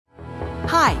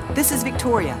Hi, this is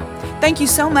Victoria. Thank you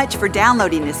so much for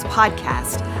downloading this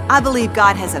podcast. I believe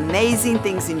God has amazing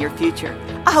things in your future.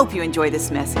 I hope you enjoy this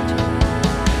message. And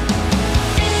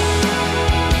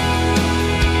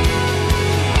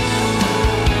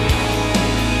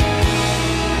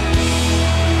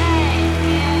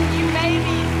you may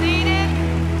be seated.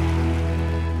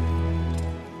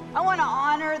 I want to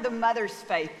honor the mother's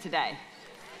faith today.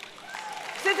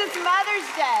 Since it's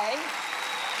Mother's Day,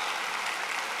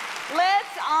 let's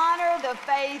honor the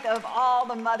faith of all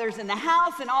the mothers in the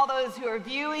house and all those who are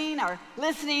viewing or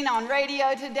listening on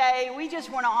radio today. We just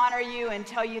want to honor you and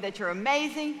tell you that you're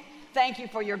amazing. Thank you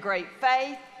for your great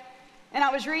faith. And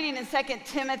I was reading in 2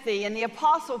 Timothy, and the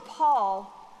Apostle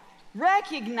Paul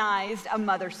recognized a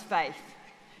mother's faith.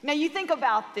 Now you think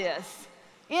about this.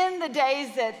 In the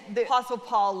days that the Apostle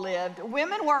Paul lived,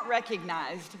 women weren't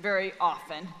recognized very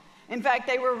often. In fact,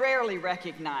 they were rarely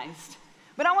recognized.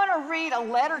 But I want to read a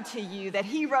letter to you that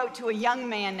he wrote to a young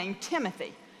man named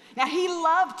Timothy. Now, he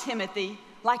loved Timothy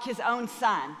like his own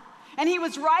son. And he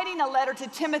was writing a letter to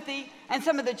Timothy and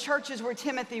some of the churches where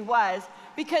Timothy was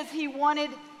because he wanted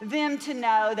them to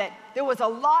know that there was a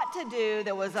lot to do,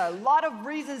 there was a lot of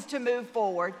reasons to move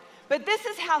forward. But this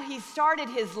is how he started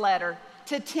his letter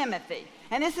to Timothy.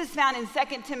 And this is found in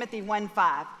 2 Timothy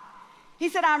 1:5. He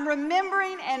said, I'm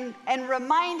remembering and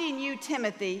reminding you,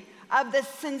 Timothy, of the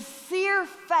sincere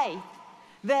faith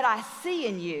that I see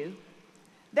in you,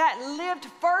 that lived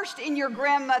first in your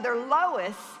grandmother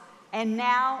Lois and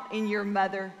now in your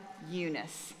mother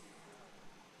Eunice.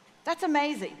 That's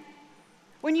amazing.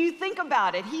 When you think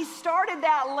about it, he started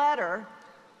that letter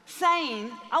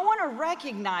saying, I want to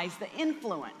recognize the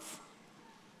influence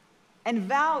and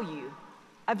value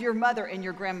of your mother and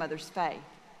your grandmother's faith.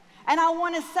 And I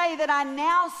want to say that I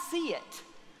now see it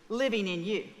living in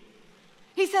you.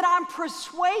 He said, I'm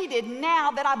persuaded now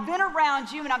that I've been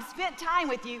around you and I've spent time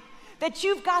with you that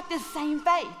you've got this same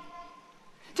faith.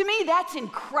 To me, that's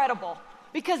incredible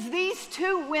because these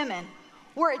two women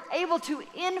were able to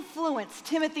influence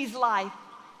Timothy's life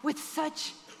with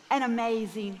such an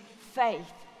amazing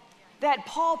faith that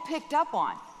Paul picked up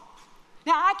on.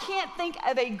 Now, I can't think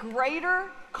of a greater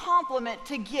compliment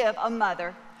to give a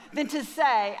mother than to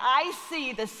say, I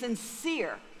see the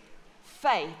sincere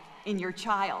faith in your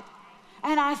child.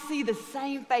 And I see the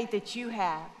same faith that you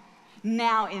have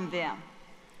now in them.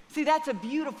 See, that's a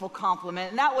beautiful compliment.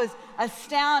 And that was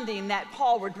astounding that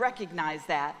Paul would recognize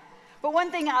that. But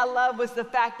one thing I love was the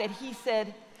fact that he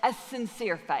said a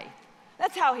sincere faith.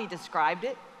 That's how he described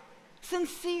it.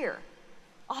 Sincere,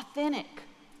 authentic,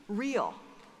 real.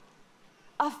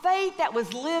 A faith that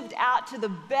was lived out to the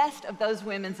best of those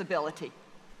women's ability.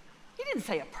 He didn't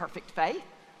say a perfect faith.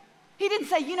 He didn't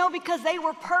say, because they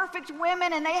were perfect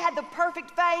women and they had the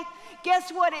perfect faith,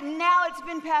 guess what? Now it's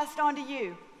been passed on to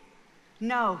you.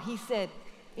 No, he said,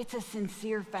 it's a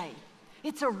sincere faith.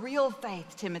 It's a real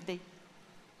faith, Timothy.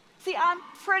 See, I'm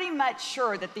pretty much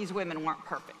sure that these women weren't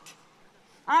perfect.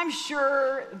 I'm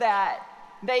sure that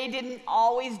they didn't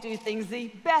always do things the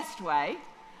best way.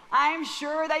 I'm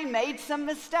sure they made some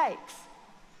mistakes.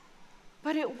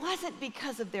 But it wasn't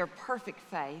because of their perfect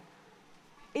faith.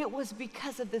 It was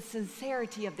because of the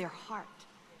sincerity of their heart,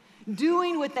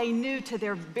 doing what they knew to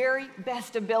their very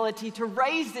best ability to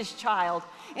raise this child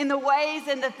in the ways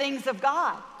and the things of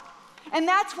God. And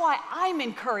that's why I'm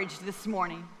encouraged this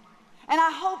morning. And I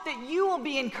hope that you will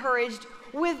be encouraged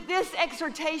with this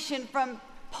exhortation from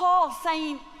Paul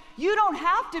saying, you don't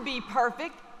have to be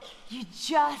perfect. You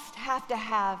just have to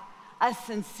have a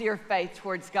sincere faith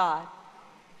towards God.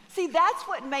 See, that's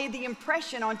what made the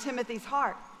impression on Timothy's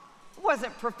heart. It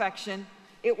wasn't perfection,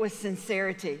 it was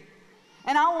sincerity.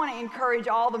 And I want to encourage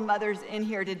all the mothers in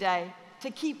here today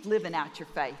to keep living out your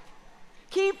faith.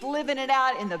 Keep living it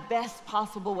out in the best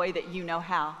possible way that you know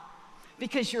how.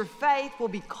 Because your faith will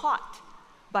be caught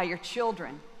by your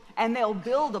children, and they'll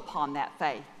build upon that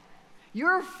faith.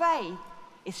 Your faith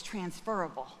is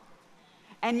transferable.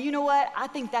 And you know what? I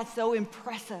think that's so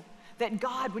impressive that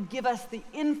God would give us the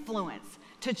influence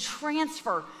to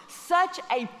transfer such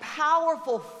a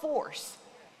powerful force.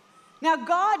 Now,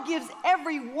 God gives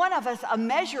every one of us a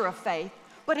measure of faith,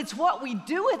 but it's what we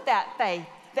do with that faith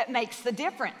that makes the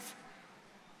difference.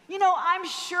 I'm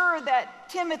sure that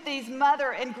Timothy's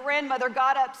mother and grandmother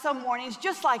got up some mornings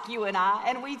just like you and I,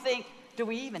 and we think, do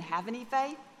we even have any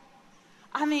faith?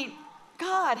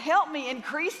 God, help me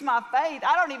increase my faith.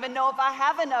 I don't even know if I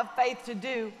have enough faith to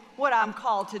do what I'm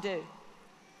called to do.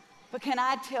 But can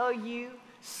I tell you,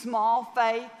 small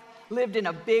faith lived in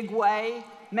a big way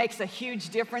makes a huge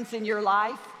difference in your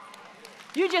life.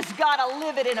 You just gotta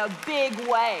live it in a big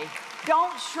way.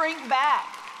 Don't shrink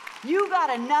back. You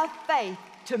got enough faith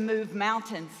to move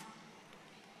mountains.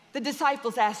 The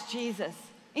disciples asked Jesus,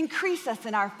 increase us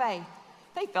in our faith.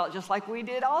 They felt just like we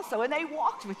did also, and they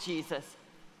walked with Jesus.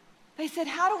 They said,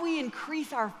 how do we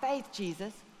increase our faith,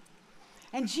 Jesus?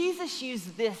 And Jesus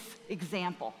used this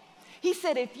example. He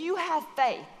said, if you have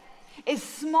faith as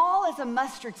small as a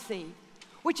mustard seed,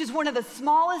 which is one of the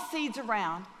smallest seeds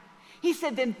around, he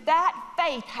said, then that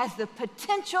faith has the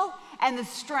potential and the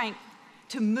strength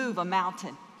to move a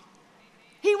mountain.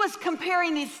 He was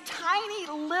comparing this tiny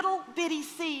little bitty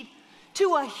seed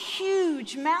to a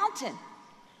huge mountain.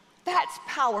 That's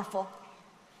powerful.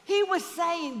 He was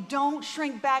saying, don't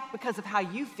shrink back because of how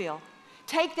you feel.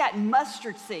 Take that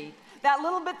mustard seed, that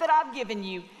little bit that I've given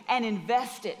you, and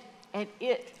invest it, and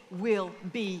it will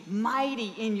be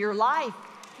mighty in your life.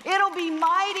 It'll be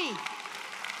mighty.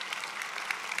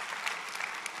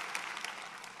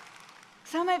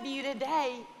 Some of you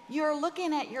today, you're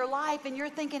looking at your life and you're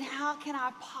thinking, how can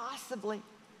I possibly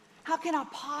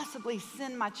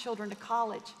send my children to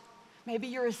college? Maybe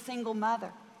you're a single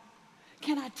mother.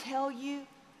 Can I tell you,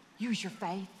 use your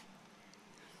faith.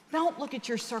 Don't look at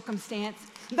your circumstance.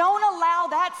 Don't allow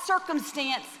that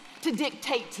circumstance to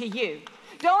dictate to you.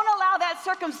 Don't allow that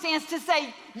circumstance to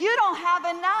say, you don't have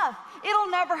enough.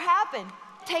 It'll never happen.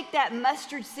 Take that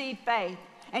mustard seed faith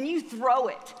and you throw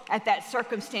it at that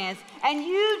circumstance, and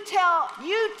you tell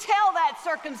that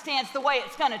circumstance the way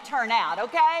it's going to turn out,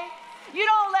 okay? You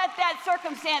don't let that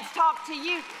circumstance talk to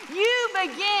you. You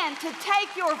begin to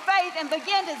take your faith and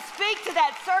begin to speak to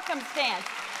that circumstance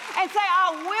and say,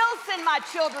 I will send my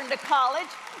children to college.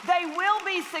 They will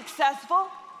be successful.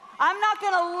 I'm not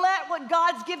going to let what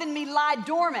God's given me lie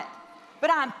dormant, but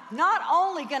I'm not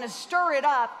only going to stir it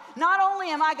up, not only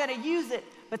am I going to use it,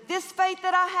 but this faith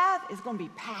that I have is going to be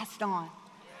passed on.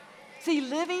 See,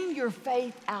 living your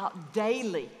faith out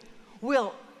daily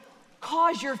will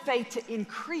cause your faith to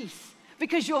increase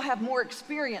because you'll have more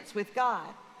experience with God.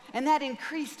 And that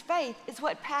increased faith is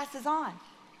what passes on.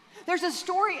 There's a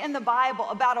story in the Bible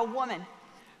about a woman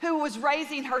who was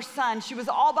raising her son. She was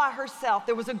all by herself.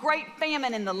 There was a great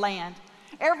famine in the land.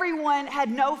 Everyone had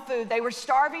no food. They were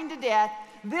starving to death.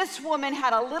 This woman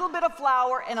had a little bit of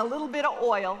flour and a little bit of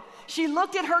oil. She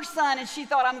looked at her son and she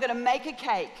thought, I'm going to make a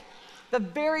cake. The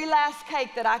very last cake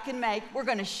that I can make. We're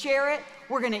going to share it.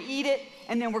 We're going to eat it.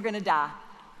 And then we're going to die.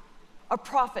 A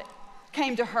prophet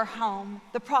came to her home,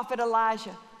 the prophet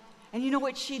Elijah. And you know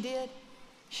what she did?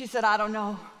 She said, I don't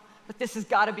know, but this has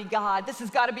got to be God. This has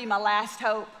got to be my last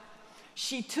hope.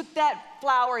 She took that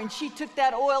flour and she took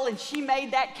that oil and she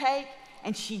made that cake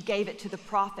and she gave it to the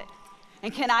prophet.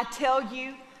 And can I tell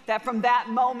you that from that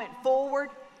moment forward,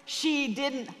 she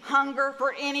didn't hunger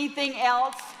for anything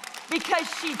else because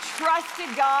she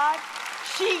trusted God.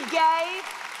 She gave.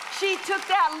 She took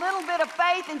that little bit of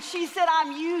faith and she said,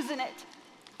 I'm using it.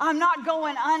 I'm not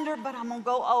going under, but I'm going to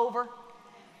go over.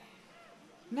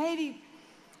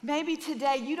 Maybe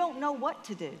today you don't know what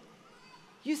to do.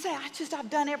 You say, I've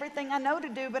done everything I know to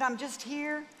do, but I'm just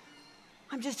here.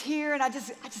 I'm just here and I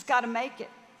just got to make it.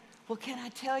 Well, can I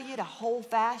tell you to hold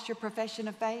fast your profession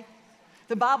of faith?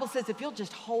 The Bible says if you'll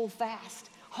just hold fast,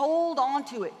 hold on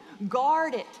to it,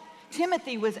 guard it.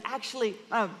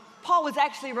 Paul was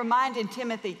actually reminding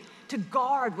Timothy to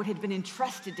guard what had been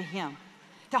entrusted to him,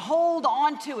 to hold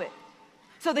on to it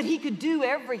so that he could do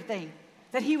everything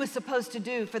that he was supposed to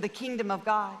do for the kingdom of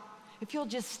God. If you'll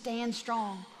just stand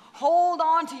strong, hold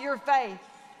on to your faith.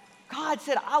 God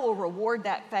said, I will reward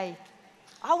that faith.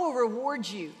 I will reward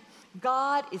you.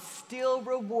 God is still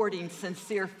rewarding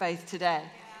sincere faith today.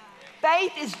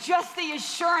 Faith is just the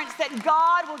assurance that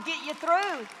God will get you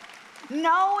through,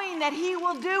 knowing that he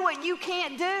will do what you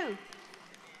can't do.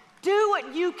 Do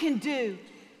what you can do,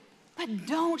 but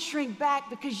don't shrink back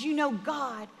because you know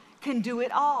God can do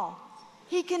it all.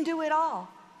 He can do it all.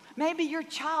 Maybe your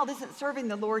child isn't serving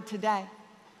the Lord today.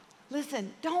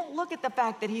 Listen, don't look at the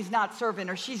fact that he's not serving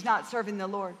or she's not serving the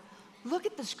Lord. Look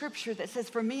at the scripture that says,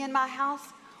 for me and my house,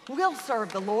 we'll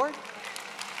serve the Lord.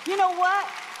 You know what?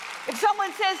 If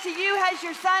someone says to you, has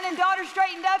your son and daughter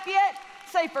straightened up yet?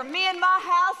 Say, for me and my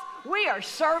house, we are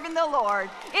serving the Lord.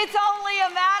 It's only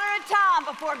a matter of time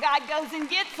before God goes and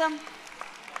gets them.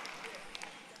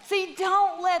 See,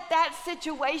 don't let that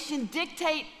situation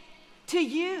dictate to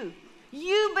you.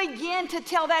 You begin to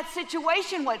tell that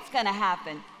situation what's going to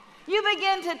happen. You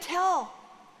begin to tell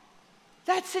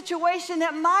that situation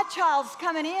that my child's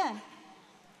coming in.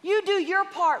 You do your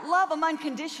part, love them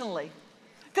unconditionally.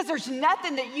 Because there's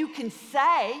nothing that you can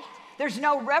say. There's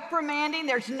no reprimanding.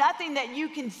 There's nothing that you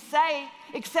can say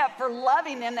except for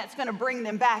loving them that's going to bring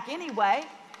them back anyway.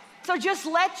 So just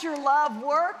let your love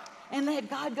work and let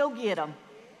God go get them.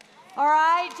 All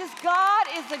right? Just God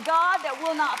is a God that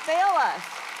will not fail us.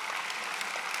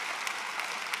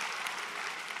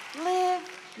 Live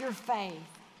your faith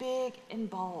big and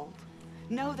bold.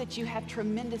 Know that you have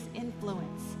tremendous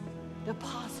influence. The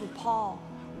Apostle Paul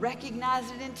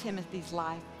recognized it in Timothy's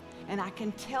life, and I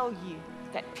can tell you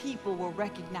that people will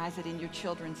recognize it in your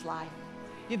children's life.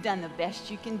 You've done the best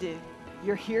you can do.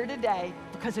 You're here today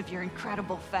because of your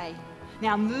incredible faith.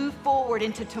 Now move forward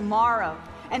into tomorrow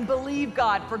and believe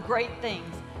God for great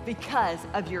things because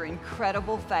of your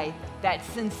incredible faith, that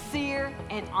sincere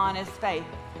and honest faith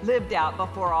lived out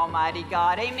before Almighty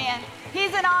God. Amen.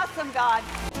 He's an awesome God.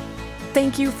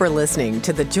 Thank you for listening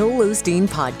to the Joel Osteen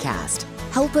Podcast.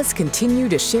 Help us continue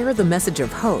to share the message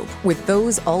of hope with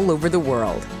those all over the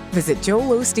world. Visit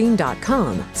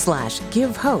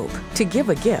joelosteen.com/give hope to give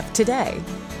a gift today.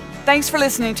 Thanks for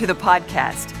listening to the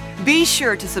podcast. Be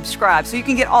sure to subscribe so you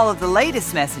can get all of the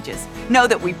latest messages. Know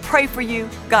that we pray for you.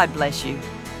 God bless you.